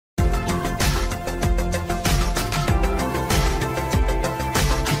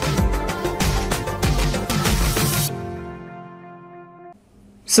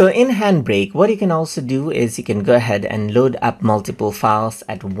So in Handbrake, what you can also do is you can go ahead and load up multiple files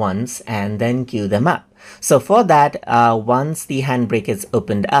at once and then queue them up. So for that, once the Handbrake is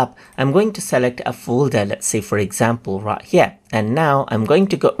opened up, I'm going to select a folder, let's say for example right here. And now I'm going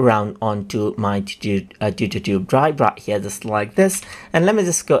to go around onto my TutorTube drive right here, just like this. And let me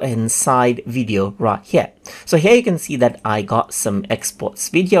just go inside video right here. So here you can see that I got some exports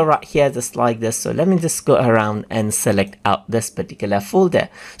video right here, just like this. So let me just go around and select out this particular folder.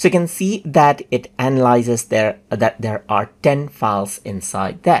 So you can see that it analyzes that there are 10 files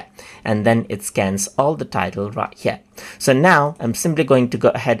inside there. And then it scans all the title right here. So now I'm simply going to go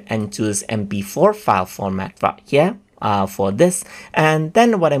ahead and choose MP4 file format right here. For this, and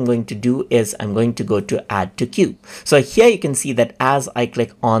then what I'm going to do is I'm going to go to add to queue. So here you can see that as I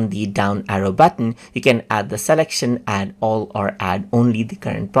click on the down arrow button, you can add the selection, add all, or add only the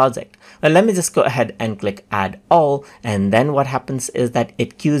current project. Well, let me just go ahead and click add all, and then what happens is that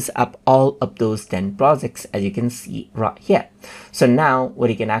it queues up all of those 10 projects, as you can see right here. So now what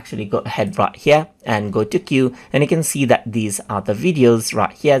you can actually go ahead right here and go to queue, and you can see that these are the videos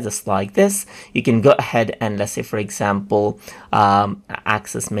right here, just like this. You can go ahead and, let's say for example,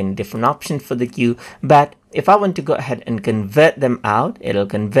 access many different options for the queue. But if I want to go ahead and convert them out, it'll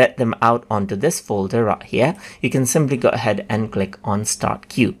convert them out onto this folder right here. You can simply go ahead and click on start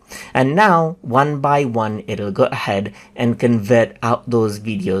queue. And now one by one, it'll go ahead and convert out those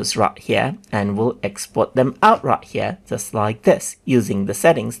videos right here, and we'll export them out right here, just like this, using the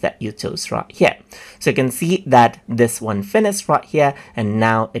settings that you chose right here. So you can see that this one finished right here, and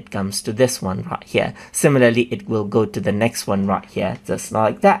now it comes to this one right here. Similarly, it will go to the next one right here, just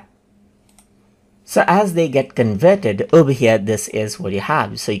like that. So as they get converted over here, this is what you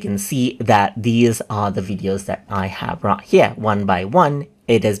have. So you can see that these are the videos that I have right here. One by one,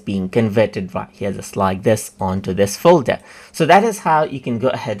 it is being converted right here, just like this, onto this folder. So that is how you can go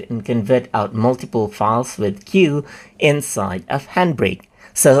ahead and convert out multiple files with queue inside of Handbrake.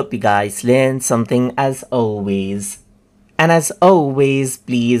 So I hope you guys learned something as always. And as always,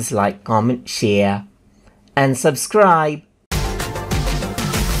 please like, comment, share, and subscribe.